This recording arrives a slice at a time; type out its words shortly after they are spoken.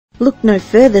Look no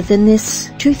further than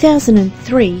this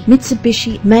 2003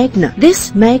 Mitsubishi Magna.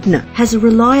 This Magna has a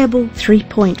reliable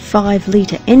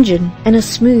 3.5-litre engine and a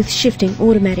smooth shifting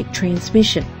automatic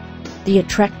transmission. The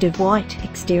attractive white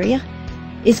exterior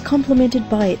is complemented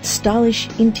by its stylish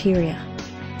interior.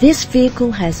 This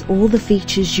vehicle has all the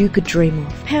features you could dream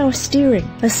of. Power steering,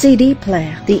 a CD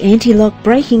player. The anti-lock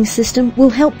braking system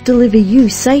will help deliver you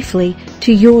safely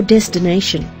to your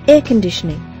destination. Air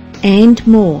conditioning, and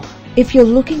more. If you're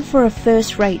looking for a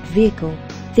first-rate vehicle,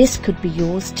 this could be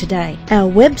yours today.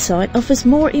 Our website offers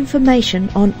more information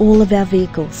on all of our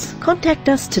vehicles. Contact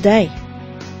us today.